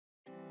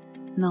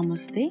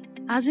नमस्ते।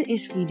 आज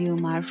यस भिडियो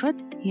मार्फत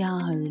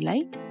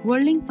यहाँहरूलाई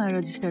वर्ल्डलिंकमा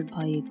रजिस्टर्ड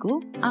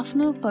भएको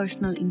आफ्नो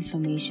पर्सनल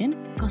इन्फर्मेसन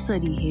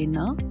कसरी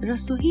हेर्न र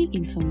सोही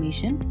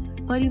इन्फर्मेसन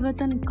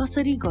परिवर्तन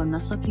कसरी गर्न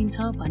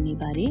सकिन्छ भन्ने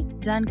बारे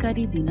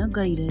जानकारी दिन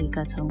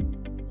गइरहेका छौं।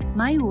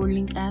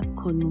 MyWorldLink एप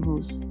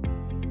खोल्नुहोस्।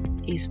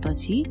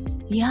 यसपछि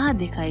यहाँ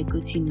देखाएको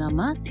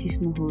चिन्हमा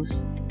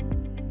थिच्नुहोस्।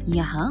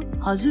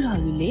 यहाँ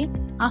हजुरहरूले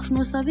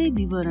आफ्नो सबै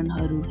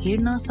विवरणहरू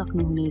हेर्न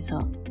सक्नुहुनेछ।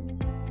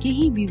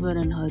 केही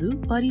विवरणहरू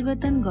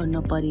परिवर्तन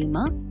गर्न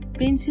परेमा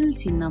पेन्सिल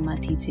चिन्हमा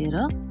थिचेर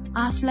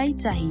आफूलाई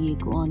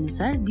चाहिएको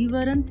अनुसार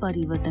विवरण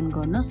परिवर्तन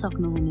गर्न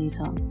सक्नुहुनेछ।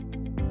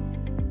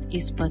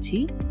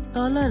 यसपछि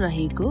तल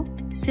रहेको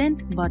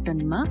सेन्ड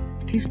बटनमा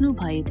थिच्नु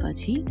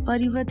भएपछि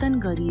परिवर्तन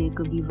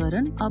गरिएको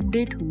विवरण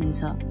अपडेट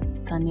हुनेछ।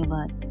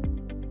 धन्यवाद।